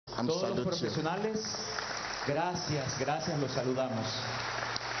Todos los profesionales, gracias, los saludamos.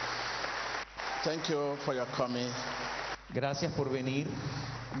 Thank you for your coming. Gracias por venir.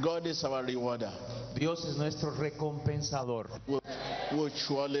 God is our rewarder. Dios es nuestro recompensador. Will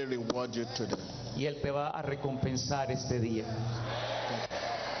surely reward you today. Y Él te va a recompensar este día.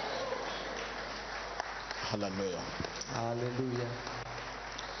 Hallelujah. Aleluya.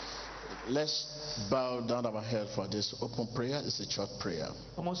 Let's bow down our head for this open prayer. It's a short prayer.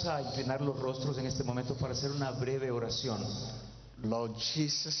 Vamos a inclinar los rostros en este momento para hacer una breve oración. Lord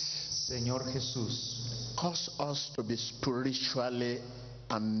Jesus, Señor Jesús, cause us to be spiritually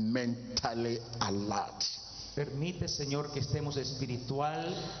and mentally alert. permite, Señor, que estemos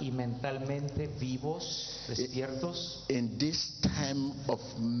espiritual y mentalmente vivos, despiertos, In this time of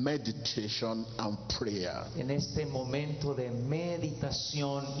meditation and prayer. en este momento de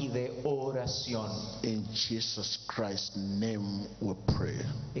meditación y de oración. In Jesus Christ's name we pray.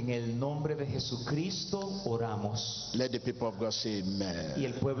 En el nombre de Jesucristo oramos. Let the people of God say amen. Y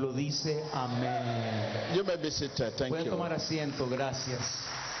el pueblo dice amén. You may be seated. Thank Pueden you. tomar asiento, gracias.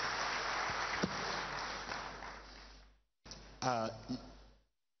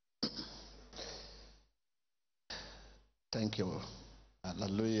 Thank you.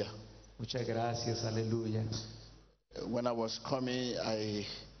 Hallelujah. Muchas gracias, aleluya. When I was coming, a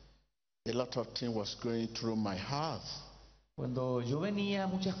lot of things was going through my heart. Cuando yo venía,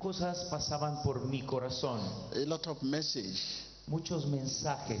 muchas cosas pasaban por mi corazón, A lot of message. muchos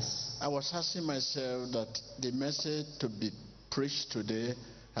mensajes. I was asking myself that the message to be preached today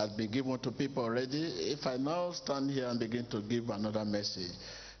has been given to people already. If I now stand here and begin to give another message,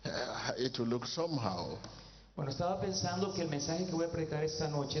 it will look somehow. Bueno, estaba pensando que el mensaje que voy a predicar esta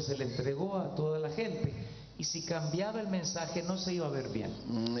noche se le entregó a toda la gente. Y si cambiaba el mensaje no se iba a ver bien.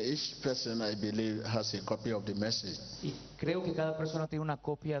 Each person, I believe, has a copy of the message. Y creo que cada persona tiene una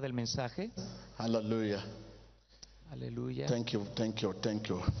copia del mensaje. Hallelujah. Aleluya. Thank you, thank you, thank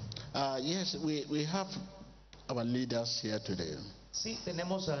you. Yes, we have our leaders here today. Sí,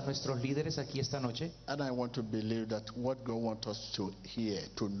 tenemos a nuestros líderes aquí esta noche. And I want to believe that what God wants us to hear,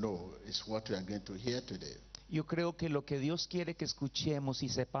 to know, is what we are going to hear today. Yo creo que lo que Dios quiere que escuchemos y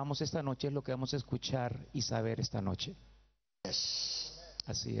sepamos esta noche es lo que vamos a escuchar y saber esta noche. Yes.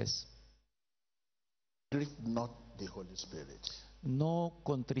 Así es. Grieve not the Holy Spirit. No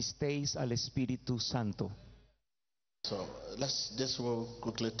contristéis al Espíritu Santo. So this will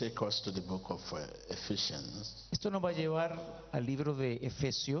quickly take us to the book of Ephesians. Esto nos va a llevar al libro de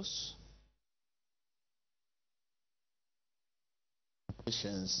Efesios.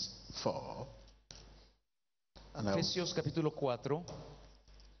 Ephesians 4. Efesios capítulo 4.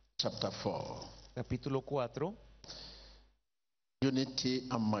 Chapter 4. Capítulo 4. Unity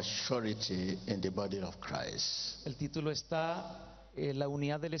and maturity in the body of Christ. El título está la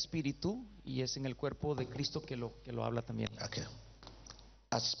unidad del Espíritu y es en el cuerpo de Cristo que lo habla también. Okay.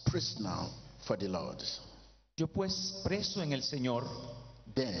 As prisoner for the Lord. Yo pues preso en el Señor.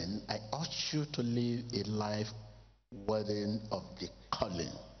 Then I urge you to live a life worthy of the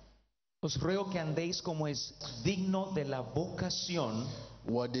calling. Os ruego que andéis como es digno de la vocación.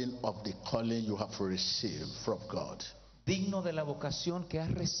 Worthy of the calling you have received from God. Digno de la vocación que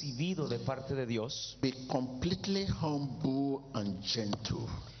has recibido de parte de Dios. Be completely humble and gentle.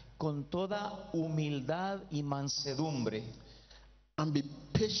 Con toda humildad y mansedumbre. And be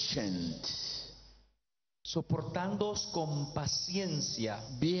patient. Soportándoos con paciencia.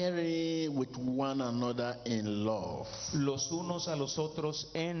 Bearing with one another in love. Los unos a los otros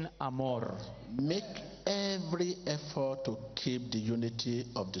en amor. Make every effort to keep the unity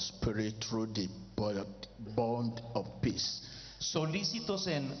of the Spirit through the bond of peace. Solícitos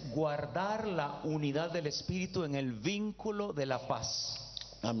en guardar la unidad del Espíritu en el vínculo de la paz.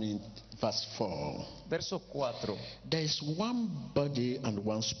 Verse 4. Verso 4. There is one body and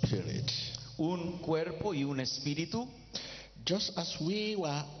one spirit. Un cuerpo y un espíritu. Just as we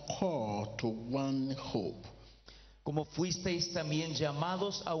were called to one hope. Como fuisteis también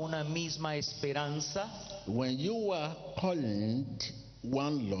llamados a una misma esperanza. When you were called,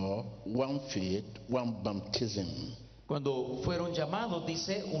 one law, one faith, one baptism. Cuando fueron llamados,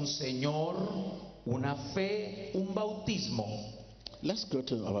 dice, un Señor, una fe, un bautismo. Let's go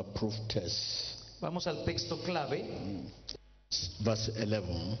to our proof text. Vamos al texto clave. Verse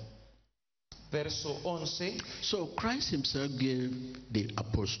 11. Verso 11. So Christ himself gave the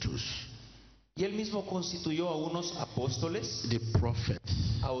apostles. Y él mismo constituyó a unos apóstoles, the prophets,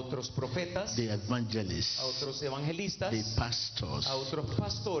 a otros profetas, the evangelists, a otros evangelistas, the pastors, a otros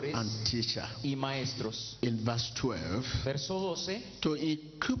pastores and teachers. y maestros. In verse 12, Verso 12. to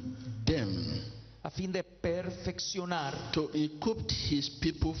equip them a fin de perfeccionar, to equip his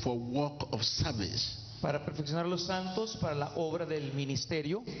people for work of service, para perfeccionar a los santos para la obra del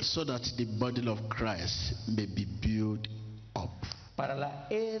ministerio, so that the body of Christ may be built up. para la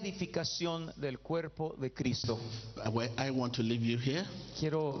edificación del cuerpo de Cristo. I want to leave you here,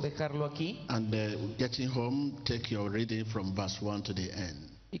 Quiero dejarlo aquí, and getting home, take your reading from verse 1 to the end.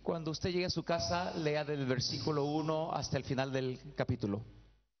 y cuando usted llegue a su casa, lea del versículo 1 hasta el final del capítulo.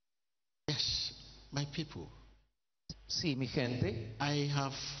 Yes, my people, Sí, mi gente, I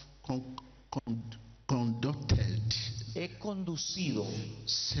have conducted he conducido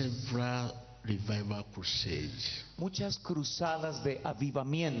several revival crusades. muchas cruzadas de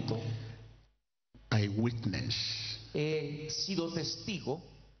avivamiento. I witnessed He sido testigo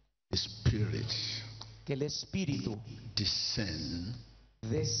the Spirit que el Espíritu descend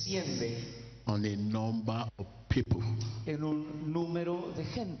desciende on a number of people, en un número de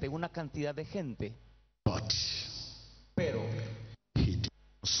gente, una cantidad de gente, but pero he did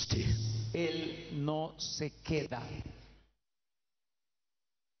not stay. Él no se queda.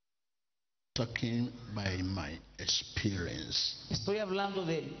 Talking by my experience, Estoy hablando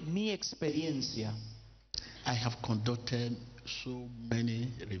de mi experiencia. I have conducted so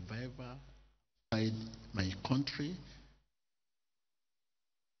many revival inside my country.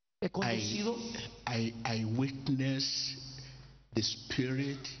 He conducido I witnessed the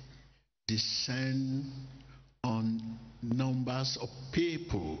Spirit descend on numbers of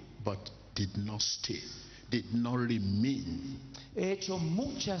people, but did not stay, did not remain. He hecho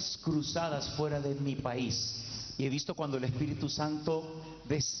muchas cruzadas fuera de mi país y he visto cuando el Espíritu Santo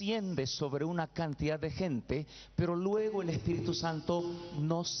desciende sobre una cantidad de gente, pero luego el Espíritu Santo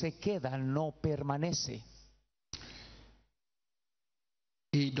no se queda, no permanece.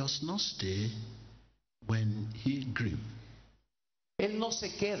 He does not stay when he grieves. Él no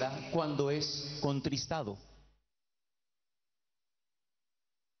se queda cuando es contristado.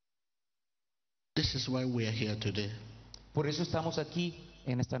 This is why we are here today. Por eso estamos aquí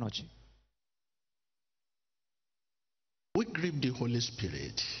en esta noche. We grieve the Holy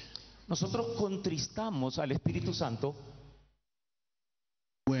Spirit Nosotros contristamos al Espíritu Santo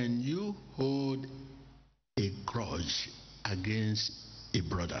when you hold a grudge against a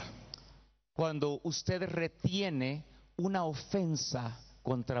brother. cuando usted retiene una ofensa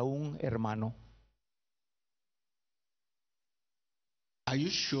contra un hermano. Are you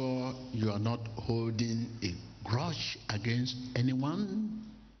sure you are not holding a grudge against anyone?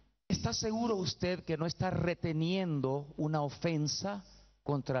 ¿Está seguro usted que no está reteniendo una ofensa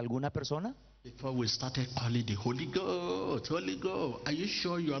contra alguna persona? Before we started calling the Holy Ghost, are you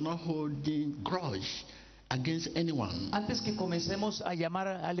sure you are not holding grudge against anyone? Antes que comencemos a llamar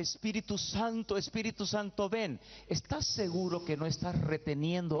al Espíritu Santo, ven, ¿estás seguro que no estás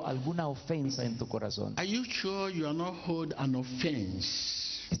reteniendo alguna ofensa en tu corazón? Are you sure you are not holding an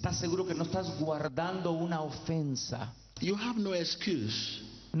offense? ¿Estás seguro que no estás guardando una ofensa? You have no excuse.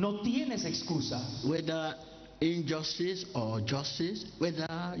 No tienes excusa. Whether injustice or justice,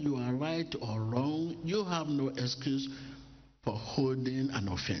 whether you are right or wrong, you have no excuse for holding an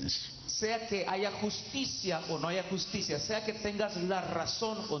offense. Sea que haya justicia o no haya justicia, sea que tengas la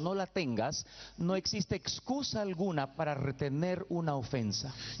razón o no la tengas, no existe excusa alguna para retener una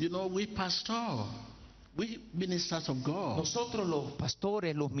ofensa. You know, we ministers of God, Nosotros los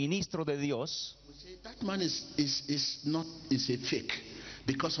pastores, los ministros de Dios, we say that man is a fake.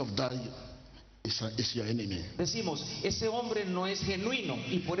 Because of that, is your enemy. decimos, ese hombre no es genuino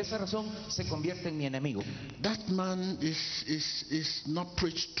y por esa razón se convierte en mi enemigo. That man is not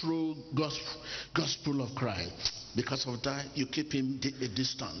preached through gospel of Christ. Because of that, you keep him a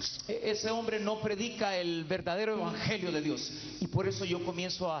distance. Ese hombre no predica el verdadero evangelio de Dios y por eso yo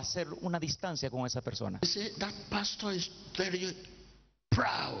comienzo a hacer una distancia con esa persona. You say that pastor is very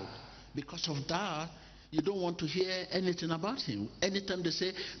proud. Because of that, you don't want to hear anything about him. Anytime they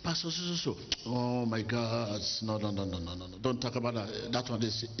say, Pastor so, oh my God, no. Don't talk about that. That one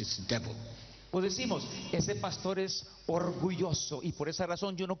is devil. O decimos, ese pastor es orgulloso y por esa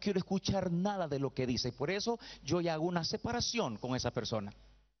razón yo no quiero escuchar nada de lo que dice. Y por eso yo ya hago una separación con esa persona.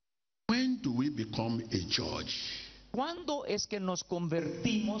 When do we become a judge? ¿Cuándo es que nos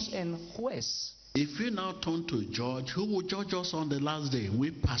convertimos en juez? If we now turn to judge, who will judge us on the last day?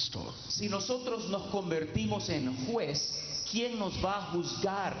 We pastors. Si nosotros nos convertimos en juez, ¿quién nos va a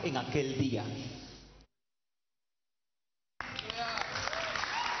juzgar en aquel día?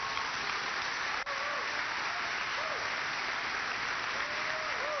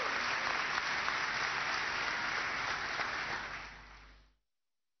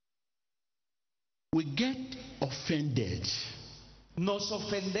 We get offended Nos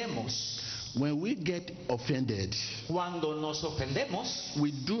ofendemos When we get offended, Cuando nos ofendemos,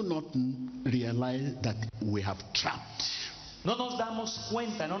 we do not realize that we have trapped. no nos damos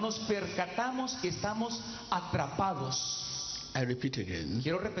cuenta, no nos percatamos que estamos atrapados. I repeat again.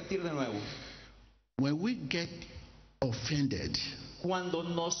 Quiero repetir de nuevo. When we get offended, Cuando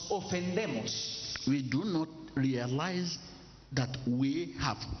nos ofendemos, we do not realize that we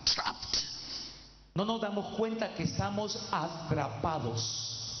have trapped. no nos damos cuenta que estamos atrapados.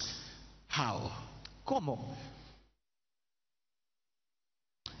 How? ¿Cómo?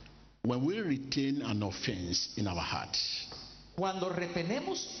 When we retain an offense in our heart, Cuando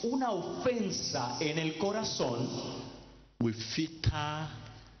retenemos una ofensa en el corazón, we filter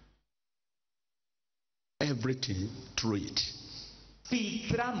everything through it.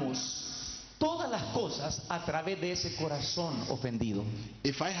 filtramos todas las cosas a través de ese corazón ofendido.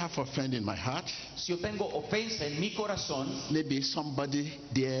 If I have offense in my heart, Si yo tengo ofensa en mi corazón, maybe somebody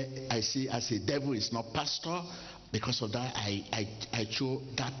there I see as a devil is not pastor. Because of that, I show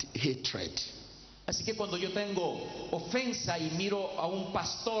that hatred. así que cuando yo tengo ofensa y miro a un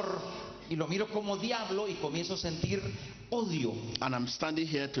pastor y lo miro como diablo y comienzo a sentir odio, And I'm standing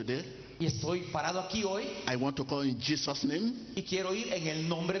here today. y estoy parado aquí hoy I want to call in Jesus' name. y quiero ir en el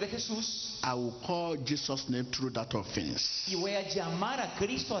nombre de Jesús I will call Jesus' name through that offense. y voy a llamar a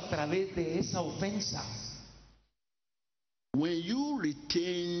Cristo a través de esa ofensa. When you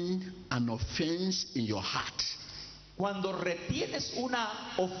retain an offense in your heart, Cuando retienes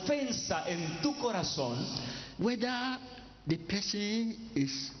una ofensa en tu corazón, whether the person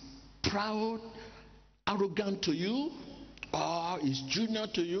is proud, arrogant to you, or is junior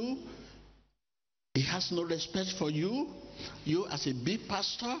to you, he has no respect for you, you as a big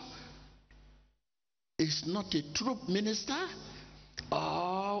pastor, is not a true minister,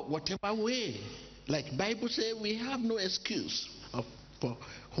 or whatever way. Like Bible says, we have no excuse for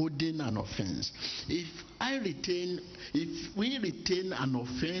holding an offense. If we retain an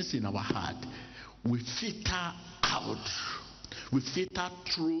offense in our heart, we filter out, we filter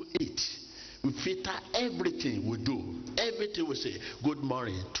through it, we filter everything we do. Everything we say, good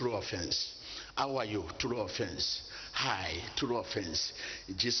morning, true offense. How are you? True offense. Hi, true offense.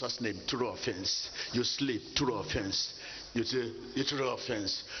 In Jesus' name, true offense. You sleep, true offense. You say, true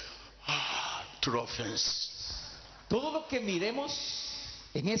offense. True offense. todo lo que miremos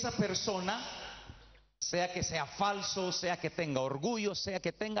en esa persona, sea que sea falso, sea que tenga orgullo, sea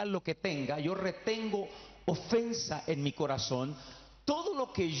que tenga lo que tenga, yo retengo ofensa en mi corazón. Todo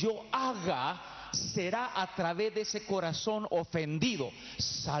lo que yo haga será a través de ese corazón ofendido.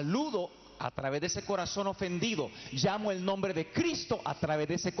 Saludo a través de ese corazón ofendido. Llamo el nombre de Cristo a través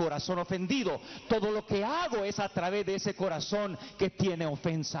de ese corazón ofendido. Todo lo que hago es a través de ese corazón que tiene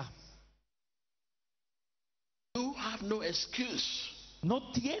ofensa. You have no excuse.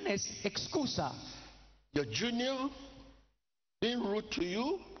 No tienes excusa. Your junior being rude to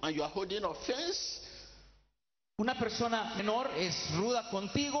you and you are holding offense. Una persona menor es ruda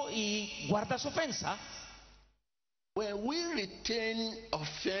contigo y guardas ofensa. When we retain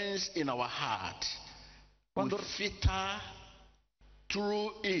offense in our heart, Cuando- we filter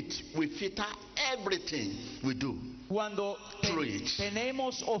through it. We filter everything we do. Cuando Through it.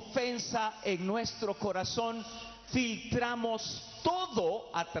 tenemos ofensa en nuestro corazón, filtramos todo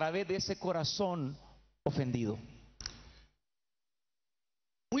a través de ese corazón ofendido.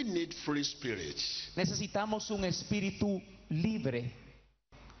 We need free spirit Necesitamos un espíritu libre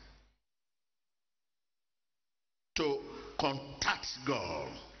to contact God.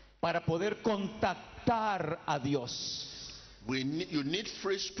 para poder contactar a Dios. You need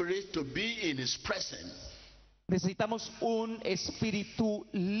free spirit to be in His presence. Necesitamos un espíritu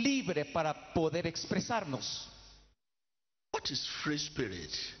libre para poder expresarnos. What is free spirit?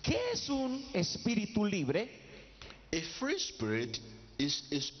 ¿Qué es un espíritu libre? A free spirit is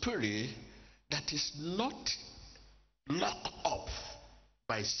a spirit that is not locked up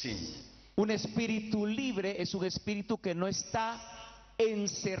by sin. Un espíritu libre es un espíritu que no está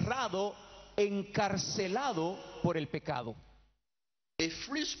encerrado, encarcelado por el pecado. A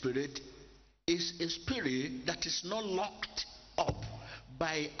free spirit is a spirit that is not locked up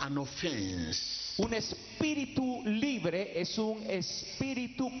by an offense. Un espíritu libre es un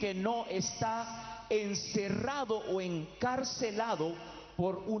espíritu que no está encerrado o encarcelado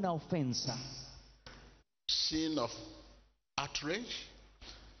por una ofensa. Sin of outrage,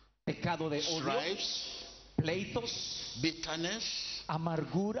 Pecado de odio, stripes, pleitos, bitterness,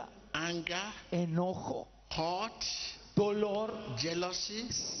 amargura, anger, enojo, hurt, dolor, jealousy,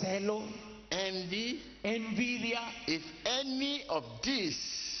 celo, envy. envidia. If any of these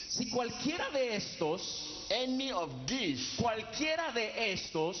Si cualquiera de estos any of these cualquiera de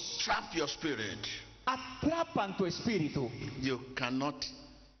estos trap your spirit, atrapan tu espíritu, you cannot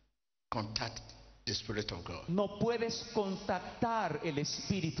contact the Spirit of God. no puedes contactar el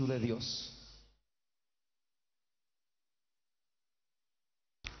Espíritu de Dios.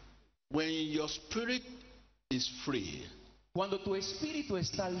 When your spirit is free, Cuando tu espíritu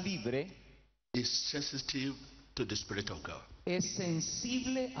está libre, it's sensitive to the Spirit of God. es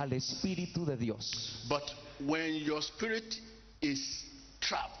sensible al Espíritu de Dios. But when your spirit is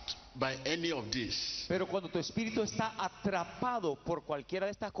trapped by any of these, Pero cuando tu espíritu está atrapado por cualquiera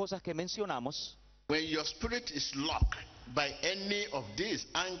de estas cosas que mencionamos, when your spirit is locked by any of these,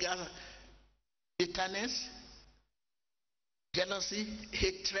 anger, bitterness, jealousy,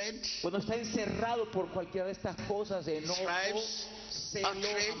 hatred, cuando está encerrado por cualquiera de estas cosas, enojo, stripes, celo,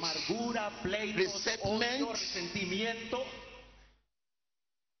 outrage, amargura, pleitos, resentment, odio, resentimiento,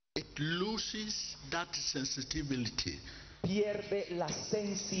 it loses that sensitivity. pierde la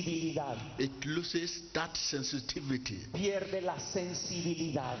sensibilidad. It loses that sensitivity. Pierde la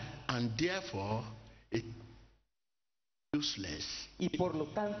sensibilidad. And therefore, it's useless. Y por lo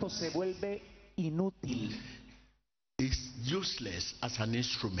tanto se vuelve inútil. It's useless as an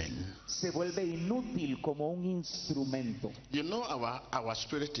instrument. Se vuelve inútil como un instrumento. You know, our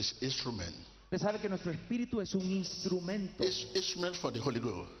spirit is instrument. Usted sabe que nuestro espíritu es un instrumento. It's instrument for the Holy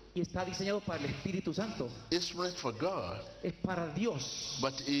Ghost. Y está diseñado para el Espíritu Santo. Instrument for God. Es para Dios.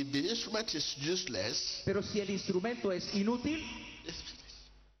 But if the instrument is useless, Pero si el instrumento es inútil, it's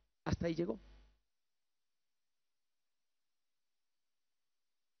useless. hasta ahí llegó.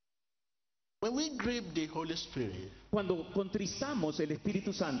 When we grieve the Holy Spirit, Cuando contristamos el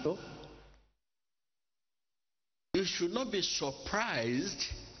Espíritu Santo, you should not be surprised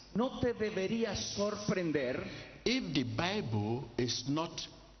no te debería sorprender if the Bible is not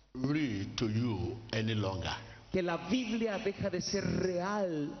real to you any longer. que la Biblia deja de ser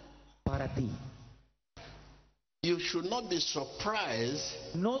real para ti. You should not be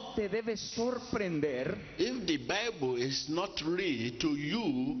surprised No te debe sorprender if the Bible is not real to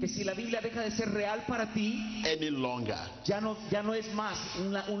you que si la Biblia deja de ser real para ti, any longer. ya no es más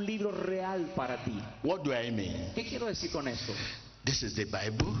un libro real para ti. What do I mean? ¿Qué quiero decir con esto? This is the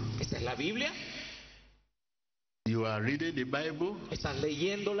Bible. Esta es la Biblia. You are reading the Bible Estás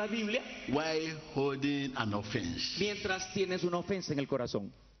leyendo la Biblia while holding an offense, mientras tienes una ofensa en el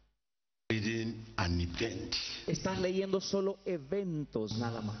corazón. reading an event. Estás leyendo solo eventos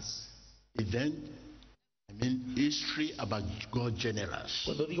nada más. Event, I mean history about God generals,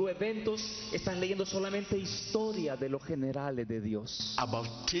 Cuando digo eventos, estás leyendo solamente historia de los generales de Dios, about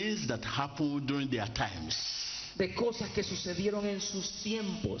things that happened during their times. de cosas que sucedieron en sus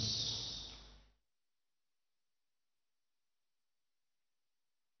tiempos.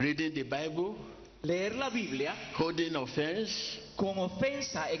 Reading the Bible, Leer la Biblia holding offense, con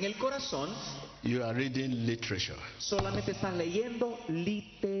ofensa en el corazón, you are reading literature. solamente estás leyendo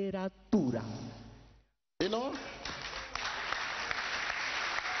literatura. You know?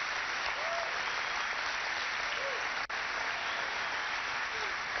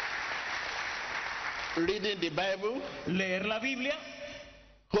 Reading the Bible, Leer la Biblia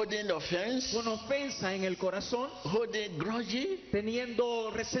holding offense, con ofensa en el corazón, holding grudge,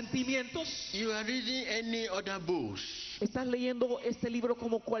 teniendo resentimientos. you are reading any other books Estás leyendo este libro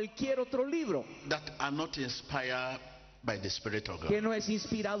como cualquier otro libro that are not inspired by the Spirit of que God. no es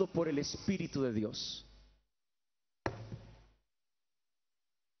inspirado por el Espíritu de Dios.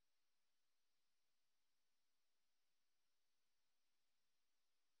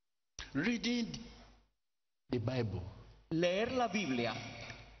 Reading the Bible Leer la Biblia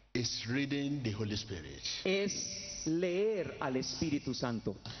is reading the Holy Spirit. es leer al Espíritu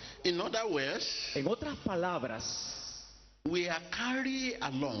Santo. In other words, En otras palabras, we are carried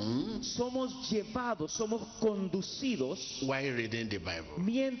along somos llevados, somos conducidos while reading the Bible.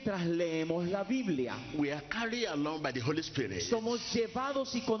 mientras leemos la Biblia. We are carried along by the Holy Spirit Somos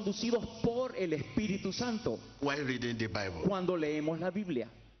llevados y conducidos por el Espíritu Santo while reading the Bible. cuando leemos la Biblia.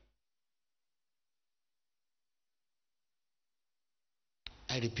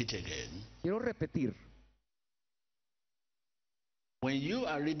 I repeat again. Quiero repetir, When you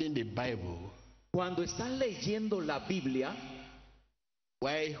are reading the Bible cuando estás leyendo la Biblia,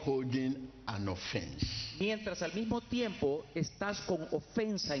 while holding an offense, mientras al mismo tiempo estás con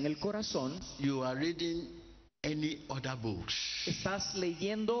ofensa en el corazón, you are reading any other books estás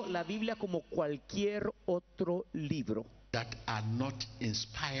leyendo la Biblia como cualquier otro libro that are not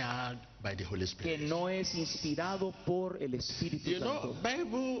inspired by the Holy que Spirit. no es inspirado por el Espíritu You know, Santo.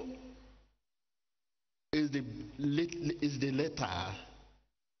 Bible is the letter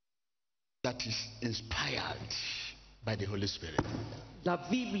that is inspired by the Holy Spirit. La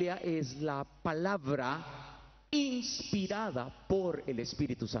Biblia es la palabra inspirada por el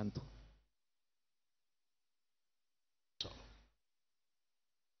Espíritu Santo. So,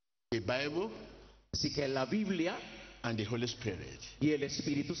 the Bible Así que la Biblia and the Holy Spirit y el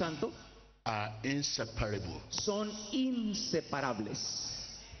Espíritu Santo are inseparable. son inseparables.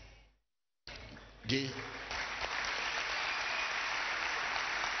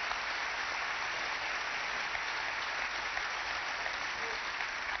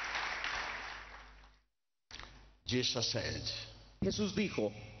 Jesus said Jesús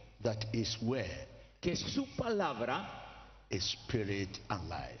dijo that his word que su palabra is spirit and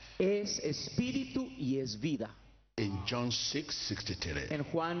life. es espíritu y es vida. In John 6:63. En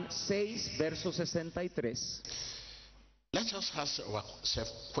Juan 6, verso 63. Let us ask ourselves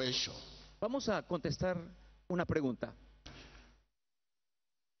a question. Vamos a contestar una pregunta.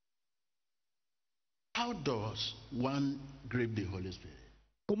 How does one grieve the Holy Spirit?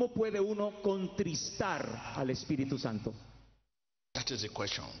 ¿Cómo puede uno contristar al Espíritu Santo? That is the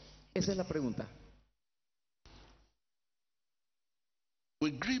question. Esa es la pregunta.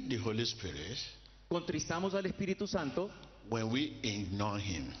 We grieve the Holy Spirit Contristamos al Espíritu Santo when we ignore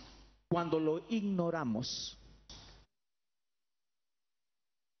him. cuando lo ignoramos.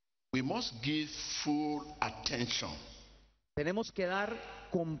 We must give full attention Tenemos que dar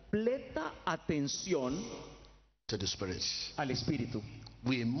completa atención to the Spirit. al Espíritu.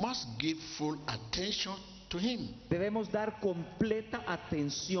 We must give full attention to him. Debemos dar completa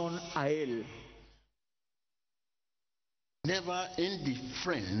atención a Él. Never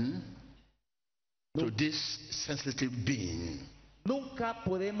indifferent to this sensitive being. Nunca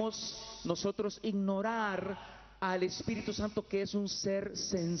podemos nosotros ignorar al Espíritu Santo, que es un ser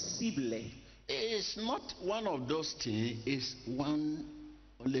sensible. It's not one of those things, it's one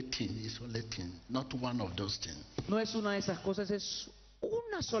only thing, it's only thing, not one of those things. No es una de esas cosas, es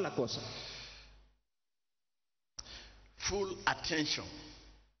una sola cosa. Full attention.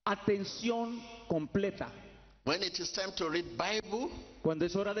 Atención completa. When it is time to read Bible, Cuando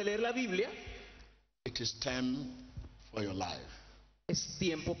es hora de leer la Biblia, it is time for your life. es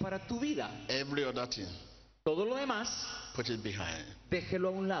tiempo para tu vida. Every other thing, Todo lo demás, put it behind. déjelo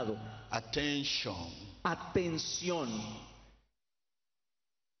a un lado. Attention. Atención.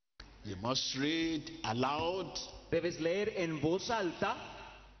 You must read aloud Debes leer en voz alta,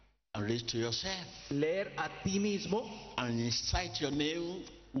 and read to yourself. leer a ti mismo, And incite your name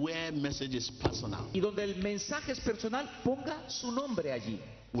where message is personal. y donde el mensaje es personal, ponga su nombre allí,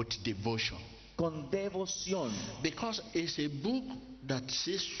 With devotion. con devoción. Because it's a book that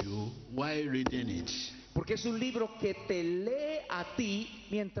sees you while reading it. Porque es un libro que te lee a ti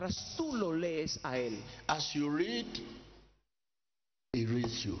mientras tú lo lees a él. As you read, it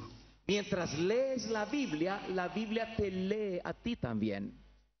reads you. Mientras lees la Biblia te lee a ti también.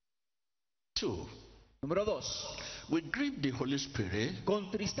 2. Número 2. We grieve the Holy Spirit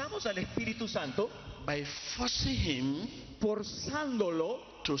Contristamos al Espíritu Santo by forcing him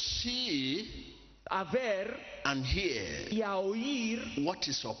forzándolo to see a ver and hear y a oír what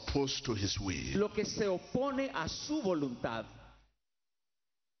is opposed to his will. lo que se opone a su voluntad.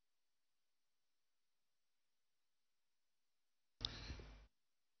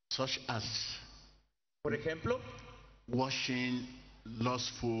 Such as Por ejemplo, watching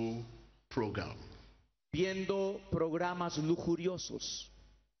lustful program. viendo programas lujuriosos.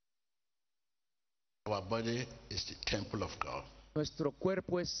 Our body is the temple of God. Nuestro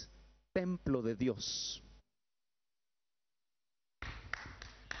cuerpo es templo de Dios.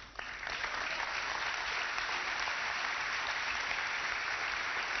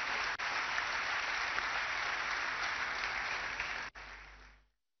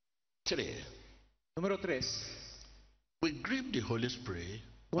 Three, Número 3. we grieve the Holy Spirit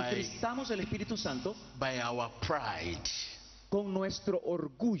Contristamos el Espíritu Santo by our pride. con nuestro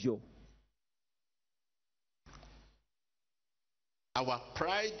orgullo. Our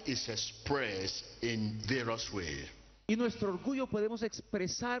pride is expressed in various ways. Y nuestro orgullo podemos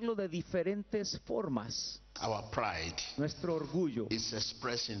expresarlo de diferentes formas. Our pride Nuestro orgullo is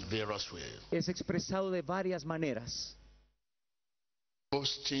expressed in various ways. es expresado de varias maneras.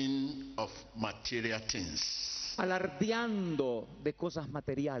 Boasting of material things. Alardeando de cosas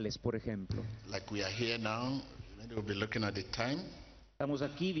materiales, por ejemplo. Like we are here now, we'll be looking at the time. Estamos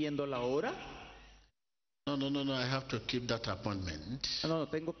aquí viendo la hora. No, I have to keep that appointment. No,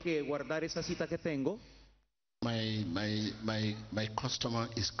 tengo que guardar esa cita que tengo. My customer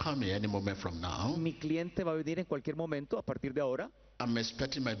is coming any moment from now. Mi cliente va a venir en cualquier momento a partir de ahora. I'm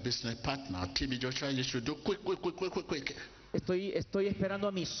expecting my business partner, TB Joshua, you should do quick. Estoy esperando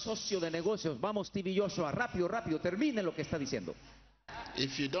a mi socio de negocios. Vamos, Steve y Joshua, rápido, rápido, terminen lo que está diciendo.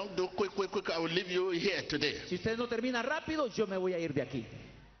 If you don't do quick, I will leave you here today. Si ustedes no terminan rápido, yo me voy a ir de aquí.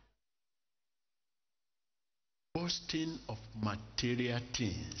 Boasting of material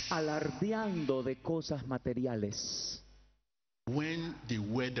things. Alardeando de cosas materiales. When the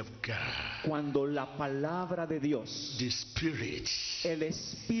word of God, cuando la palabra de Dios, the Spirit, el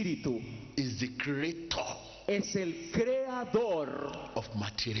Espíritu, is the creator, es el creador of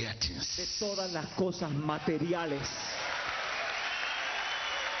material things, de todas las cosas materiales.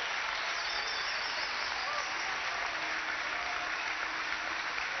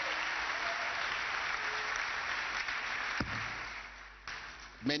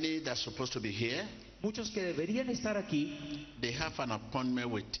 Many that are supposed to be here, muchos que deberían estar aquí, they have an appointment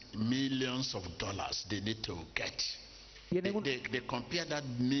with millions of dollars they need to get. They compare that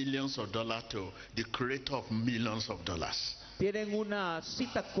millions of dollars to the creator of millions of dollars. Tienen una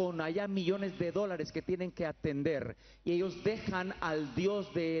cita con allá millones de dólares que tienen que atender y ellos dejan al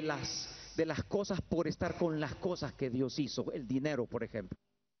Dios de las cosas por estar con las cosas que Dios hizo, el dinero, por ejemplo.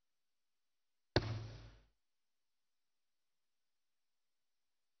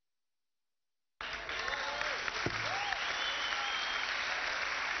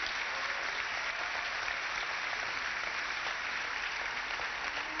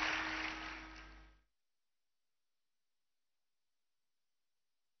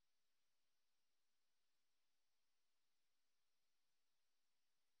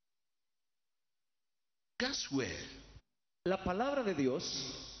 God's word, la palabra de Dios,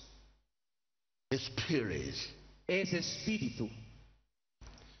 Spirit, es espíritu.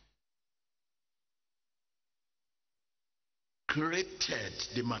 Created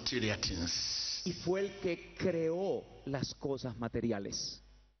the material things. Y fue el que creó las cosas materiales.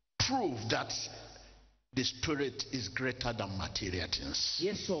 Prove that the Spirit is greater than material things. Y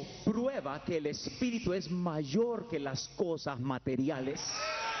eso prueba que el espíritu es mayor que las cosas materiales.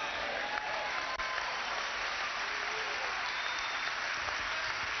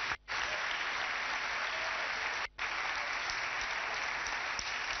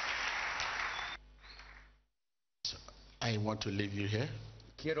 I want to leave you here.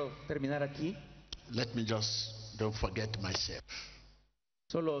 Quiero terminar aquí. Let me just don't forget myself.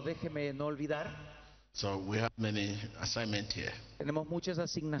 Solo déjeme no olvidar. So we have many assignments here. Tenemos muchas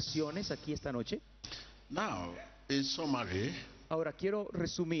asignaciones aquí esta noche. Now, in summary, ahora quiero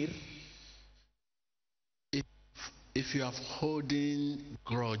resumir. If you are holding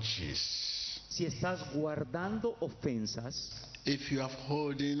grudges, si estás guardando ofensas, if you are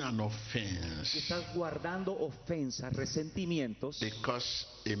holding an offense, si estás guardando ofensas, resentimientos, because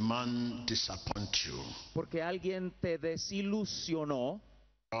a man disappointed you, porque alguien te desilusionó,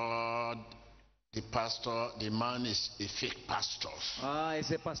 the man is a fake pastor.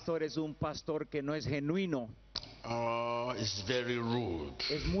 Ese pastor es un pastor que no es genuino. It's very rude.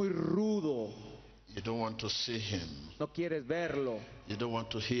 Es muy rudo. You don't want to see him. No quieres verlo. You don't want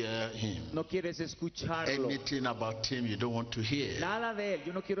to hear him. No quieres escucharlo. Anything about him you don't want to hear. Nada de él.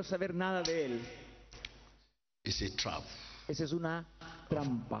 Yo no quiero saber nada de él. It's a trap. Esa es una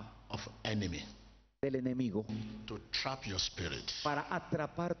trampa of enemy. Del enemigo. To trap your spirit. Para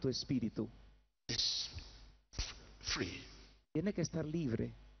atrapar tu espíritu. It's free. Tiene que estar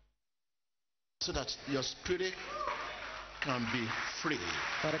libre. So that your spirit can be free.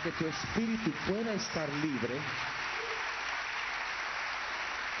 Para que tu espíritu pueda estar libre.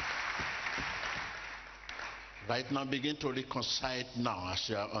 Right now, begin to reconcile now as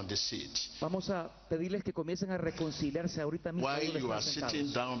you are on the seat. Vamos a pedirles que comiencen a reconciliarse ahorita mismo. While you are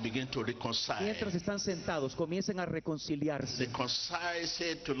sitting down, begin to reconcile. Mientras están sentados, comiencen a reconciliarse. Reconcile,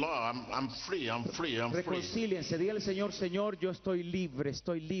 say to Lord, I'm free, I'm free, I'm free. Reconcíliense, dígale al Señor, Señor, yo estoy libre,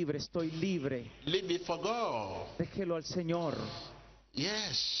 estoy libre, estoy libre. Leave it for God. Déjelo al Señor.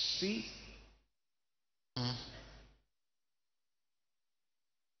 Yes. Sí.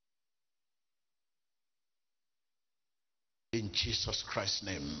 In Jesus Christ's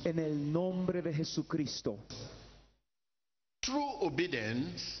name. En el nombre de Jesucristo. Through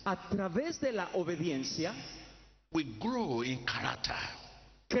obedience, a través de la obediencia, we grow in character.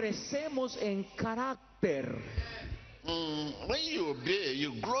 Crecemos en carácter. When you obey,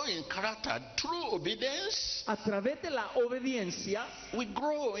 you grow in character. Through obedience, a través de la obediencia, we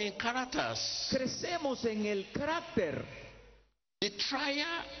grow in characters. Crecemos en el carácter. The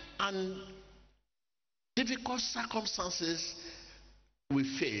trial and difficult circumstances we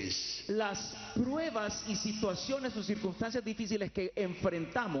face, las pruebas y situaciones o circunstancias difíciles que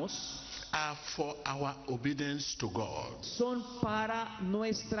enfrentamos, are for our obedience to God. Son para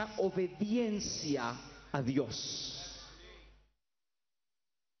nuestra obediencia a Dios.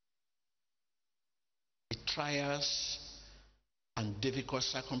 trials and difficult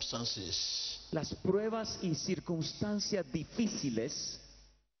circumstances Las pruebas y circunstancias difíciles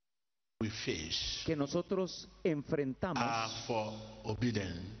we face que nosotros enfrentamos are for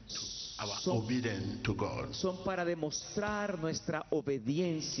obedience to our obedience to God. son para demostrar nuestra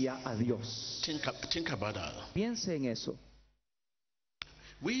obediencia a Dios. Think about that. Piense en eso.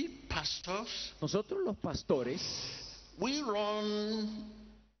 We pastors, Nosotros los pastores we run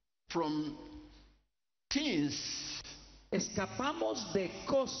from things escapamos de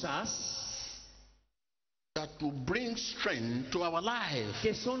cosas that will bring strength to our life.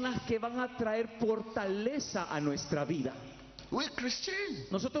 que son las que van a traer fortaleza a nuestra vida. We Christians,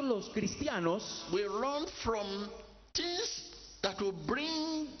 Nosotros los cristianos we run from things that will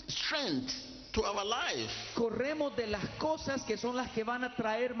bring strength to our life. corremos de las cosas que son las que van a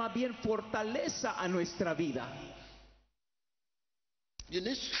traer más bien fortaleza a nuestra vida. You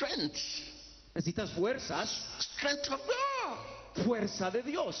need strength. Necesitas fuerzas, Strength of God. fuerza de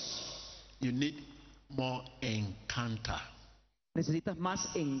Dios. You need more encounter. Necesitas más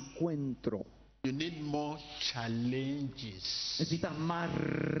encuentro. You need more challenges Necesitas más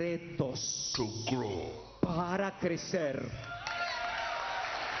retos to grow. para crecer.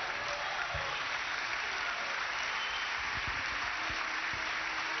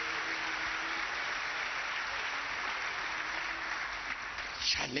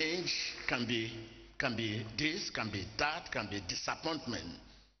 Challenge can be this, can be that, can be disappointment.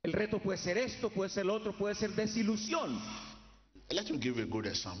 El reto puede ser esto, puede ser lo otro, puede ser desilusión. Let me give you a good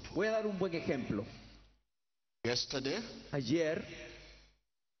example. Voy a dar un buen ejemplo. Yesterday, Ayer,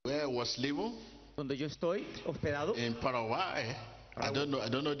 where I was living donde yo estoy hospedado, in Paraguay, I don't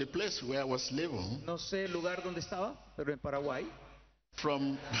know the place where I was living. no sé el lugar donde estaba, pero en Paraguay,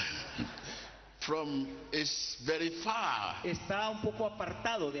 From it's very far, está un poco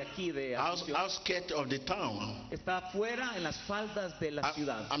apartado de aquí, de Asunción. outskirts of the town. Está afuera en las faldas de la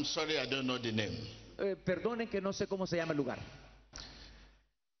ciudad. I'm sorry, I don't know the name. Perdonen que no sé cómo se llama el lugar.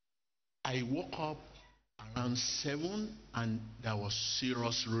 I woke up around 7 and there was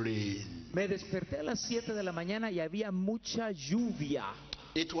serious rain. Me desperté a las 7 de la mañana y había mucha lluvia.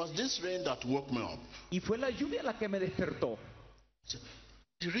 It was this rain that woke me up. Y fue la lluvia la que me despertó.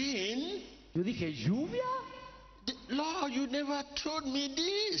 Rain? Yo dije, ¿lluvia? Lord, you never told me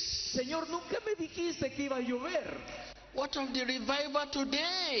this. Señor, nunca me dijiste que iba a llover. What of the revival Y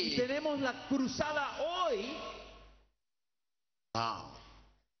today? tenemos la cruzada hoy. Now,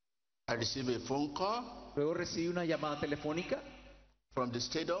 I received a phone call Luego recibí una llamada telefónica from the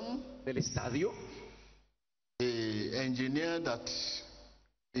stadium. del estadio. The engineer that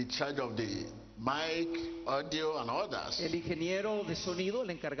in charge of the mic, audio, and others. El ingeniero de sonido, el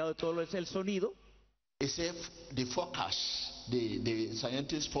encargado de todo lo es el sonido. He said the forecast, the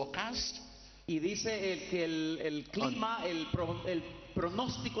scientist forecast. Y dice que el clima, el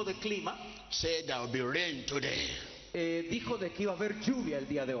pronóstico de clima, Said there will be rain today. dijo de que iba a haber lluvia el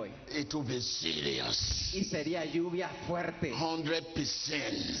día de hoy. It will be serious. Y sería lluvia fuerte.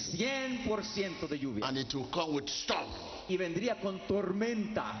 100%. 100% de lluvia. And it will come with storm. Y vendría con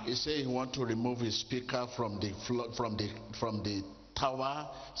tormenta. He said he want to remove his speaker from the tower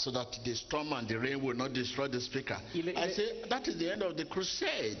so that the storm and the rain will not destroy the speaker. I said that is the end of the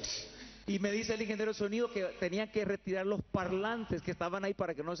crusade. Y me dice el ingeniero de sonido que tenían que retirar los parlantes que estaban ahí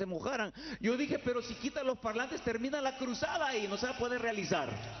para que no se mojaran. Yo dije, pero si quitan los parlantes termina la cruzada y no se va a poder realizar.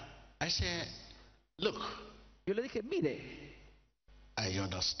 I said, look, Yo le dije, mire, I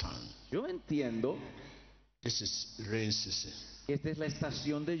understand. yo entiendo This is rain season. que esta es la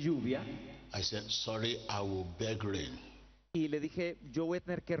estación de lluvia. I said, sorry, I will beg rain. Y le dije, yo voy a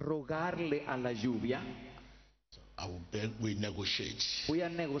tener que rogarle a la lluvia. I will beg, we negotiate. Voy a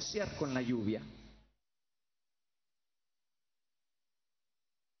negociar con la lluvia.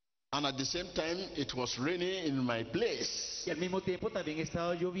 And at the same time, it was raining in my place. Y al mismo tiempo también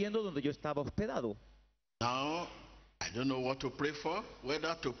estaba lloviendo donde yo estaba hospedado. Now, I don't know what to pray for,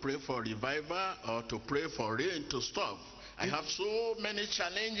 whether to pray for revival or to pray for rain to stop. I have so many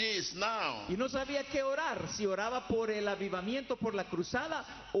challenges now. Y no sabía qué orar, si oraba por el avivamiento, por la cruzada,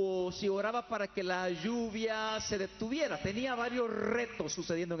 o si oraba para que la lluvia se detuviera. Tenía varios retos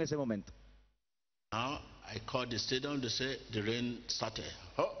sucediendo en ese momento. Now, I called the stadium, they said the rain started.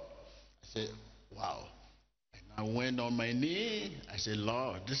 Oh, I said, wow. And I went on my knee. I said,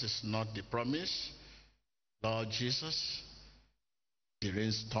 Lord, this is not the promise. Lord Jesus, the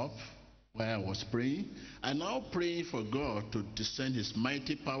rain stopped where I was praying. I now praying for God to descend his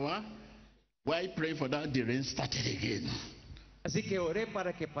mighty power. While praying for that, the rain started again. Así que oré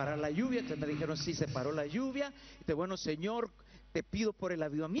para que parara la lluvia. Entonces me dijeron, sí, se paró la lluvia. Y dije, bueno, Señor, Te pido por el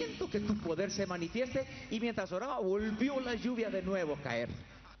avivamiento que tu poder se manifieste. Y mientras oraba, volvió la lluvia de nuevo a caer.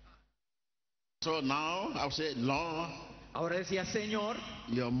 So now I'll say, Lord, Ahora decía, Señor,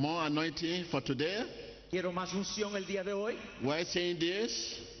 your more anointing for today. quiero más unción el día de hoy. While saying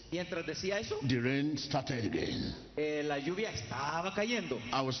this, Mientras decía eso, the rain started again. la lluvia estaba cayendo.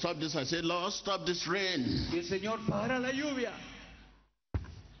 I will stop this. I say, Lord, stop this rain. Y el Señor, para la lluvia.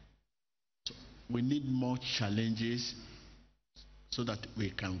 We need more challenges so that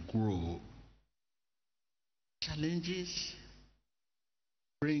we can grow. Challenges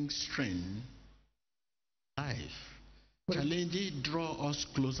bring strength, life. Challenges draw us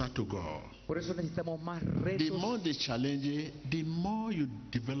closer to God. Por eso necesitamos más The more retos. the challenge, the more you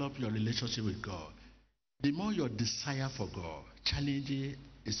develop your relationship with God. The more your desire for God. Challenge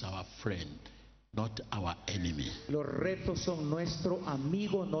is our friend, not our enemy. Los retos son nuestro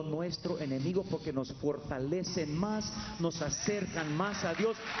amigo, no nuestro enemigo, porque nos fortalecen más, nos acercan más a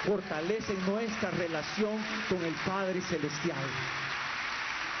Dios, fortalecen nuestra relación con el Padre Celestial.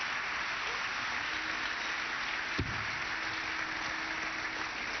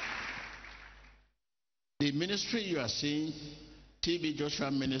 The ministry you are seeing, TB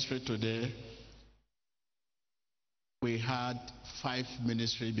Joshua ministry today, we had 5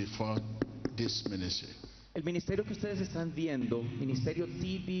 ministries before this ministry. El ministerio que ustedes están viendo, ministerio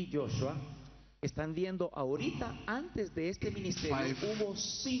TB Joshua, están viendo ahorita, antes de este ministerio, hubo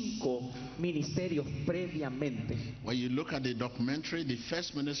 5 ministerios previamente. When you look at the documentary, the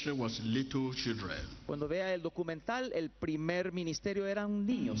first ministry was little children. Cuando vea el documental, el primer ministerio eran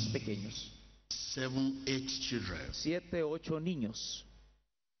niños pequeños. 7, 8 children. 7, 8 niños.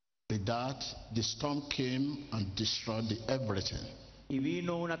 With that, the storm came and destroyed everything. Y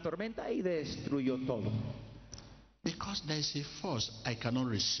vino una tormenta y destruyó todo. Because there is a force I cannot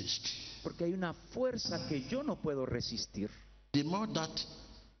resist. Porque hay una fuerza que yo no puedo resistir. The more that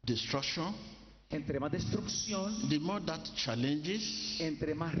destruction, Entre más destrucción, the more that challenges,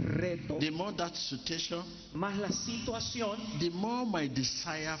 entre más reto, the more that situation, más la situación, the more my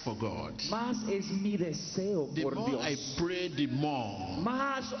desire for God. más es mi deseo The por more I Dios. pray, the more.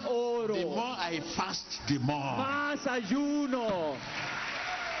 Más oro, The more I fast, the more. más ayuno.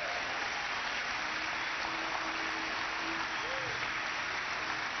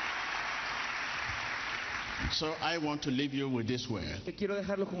 So I want to leave you with this word. Que quiero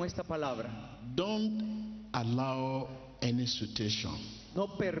dejarlo con esta palabra. Don't allow any situation. No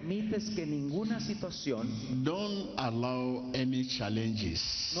permites que ninguna situación, Don't allow any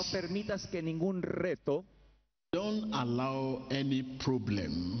challenges. no permitas que ningún reto, Don't allow any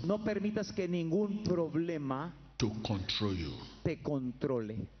problem no permitas que ningún problema to control you, te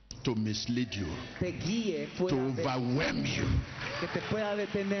controle, to mislead you, te guíe to fuera de, overwhelm you. que te pueda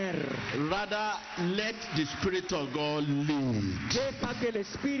detener. Rather, let the Spirit of God lead. Deja que el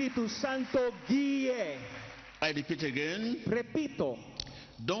Espíritu Santo guíe. I repeat again. Repito,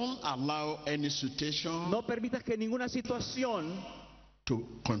 Don't allow any situation no permitas que ninguna situación to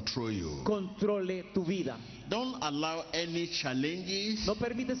control you. controle tu vida. Don't allow any challenges No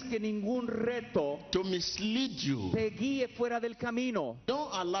permites que ningún reto to mislead you. te guíe fuera del camino. Don't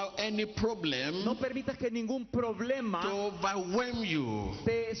allow any problem No permitas que ningún problema to overwhelm you.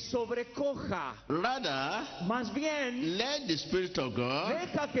 te sobrecoja. Rather, Más bien, let the Spirit of God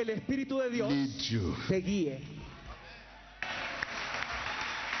deja que el Espíritu de Dios lead you. te guíe.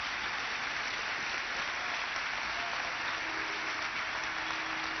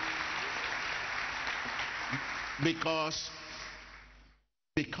 Because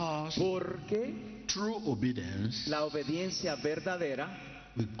Porque true obedience la obediencia verdadera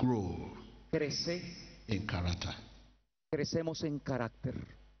will grow crece, in character. crecemos en carácter.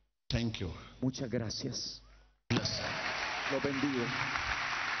 Thank you. Muchas gracias. Bless. Lo bendigo.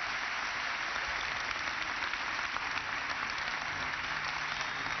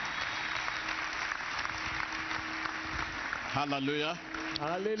 Hallelujah. So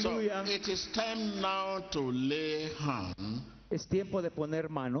Aleluya. it is time now to lay hand Es tiempo de poner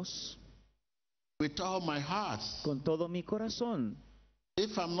manos with all my heart. con todo mi corazón.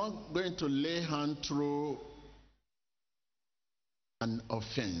 If I'm not going to lay hand through an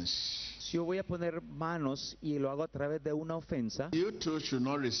offense, Si yo voy a poner manos y lo hago a través de una ofensa, you too should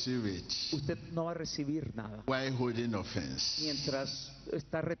not receive it usted no va a recibir nada while holding offense. mientras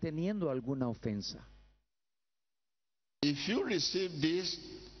está reteniendo alguna ofensa. If you receive this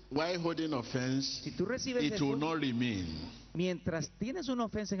while holding offense, Si tú recibes it will eso, not remain. mientras tienes una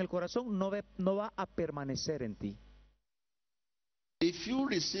ofensa en el corazón, no va a permanecer en ti. If you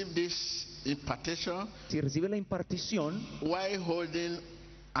receive this impartation Si recibes la impartición while holding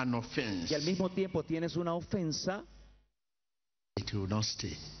an offense, y al mismo tiempo tienes una ofensa, It will not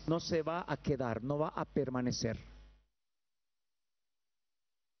stay. No se va a quedar, no va a permanecer.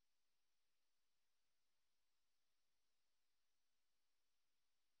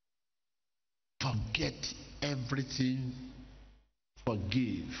 Forget everything.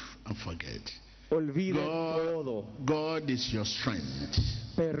 Forgive and forget. Olvide todo. God is your strength.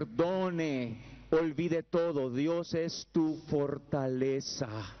 Perdone. Olvide todo. Dios es tu fortaleza.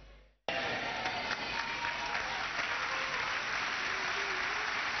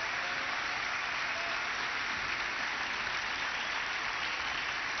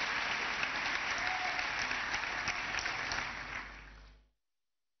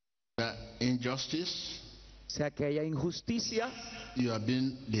 The injustice, Sea que haya injusticia you have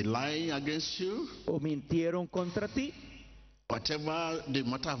been lying against you, o mintieron contra ti, whatever they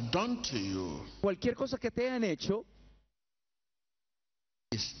might have done to you, cualquier cosa que te hayan hecho,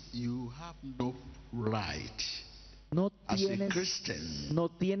 is you have no right no as a tienes, Christian no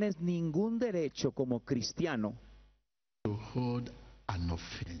tienes ningún derecho como cristiano to hold an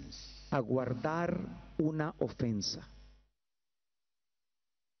offense. a guardar una ofensa.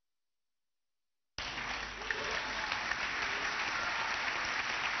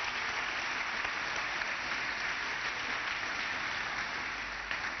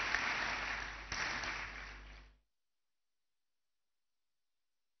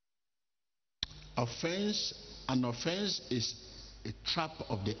 An offense is a trap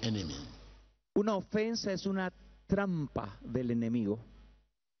of the enemy. Una ofensa es una trampa del enemigo.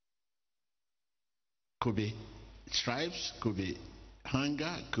 Could be stripes, could be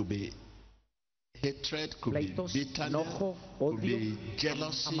hunger, could be hatred, could Pleitos, be bitterness, enojo, could odio, be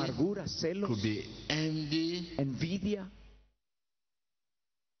jealousy, amargura, celos, could be envy. envidia.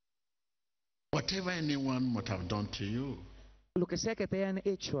 Whatever anyone might have done to you, Lo que sea que te hayan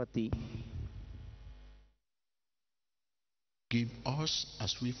hecho a ti, give us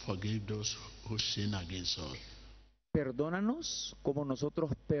as we forgive those who sin against us. perdónanos como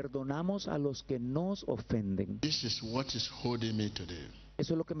nosotros perdonamos a los que nos ofenden. This is what is holding me today.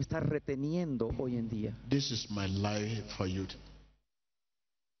 Eso es lo que me está reteniendo hoy en día. This is my life for you.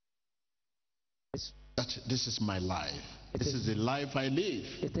 This is my life. This is the life I live.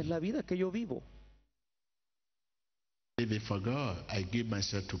 Esta es la vida que yo vivo. Live it for God. I give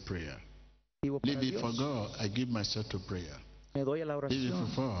myself to prayer. Vivo para Live it for Dios. God. I give myself to prayer. Me doy a la Live it oración.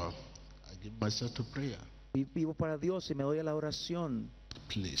 for God. I give myself to prayer. Vivo para Dios y me doy a la oración.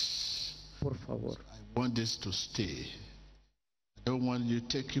 Please. Por favor. I want this to stay. I don't want you to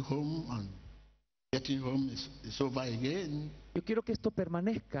take you home and getting home is over again. Yo quiero que esto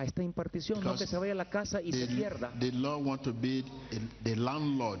permanezca, esta impartición, no que se vaya a la casa y se pierda. The Lord wants to be the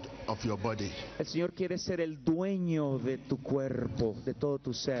landlord of your body. El Señor quiere ser el dueño de tu cuerpo, de todo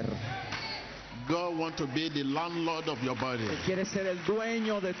tu ser. God wants to be the landlord of your body. Él quiere ser el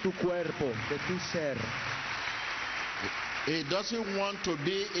dueño de tu cuerpo, de tu ser. He doesn't want to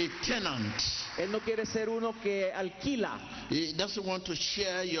be a tenant. Él no quiere ser uno que alquila. He doesn't want to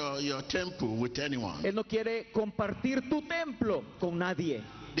share your temple with anyone. Él no quiere compartir tu templo con nadie.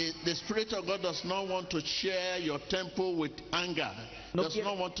 The Spirit of God does not want to share your temple with anger. Does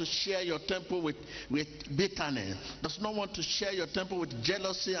not want to share your temple with bitterness. Does not want to share your temple with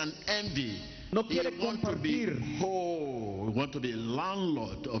jealousy and envy. No quiere compartir. You want to be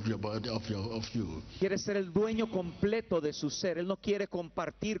landlord of your body, of you. Quiere ser el dueño completo de su ser. Él no quiere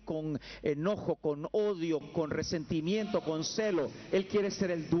compartir con enojo, con odio, con resentimiento, con celo. Él quiere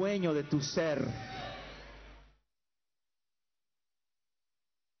ser el dueño de tu ser.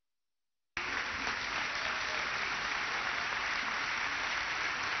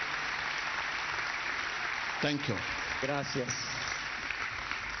 Thank you. Gracias.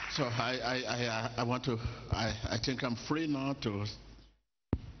 So I want to. I think I'm free now to.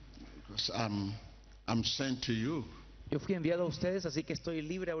 Because I'm sent to you. Yo fui enviado a ustedes, así que estoy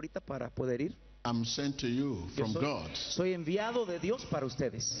libre ahorita para poder ir. I'm sent to you from God. Soy enviado de Dios para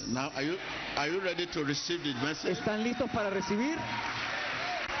ustedes. Now, are you ready to receive the message? ¿Están listos para recibir?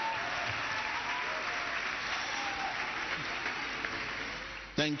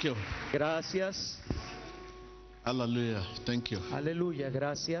 Thank you. Gracias. Hallelujah. Thank you. Aleluya,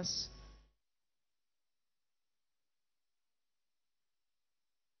 gracias.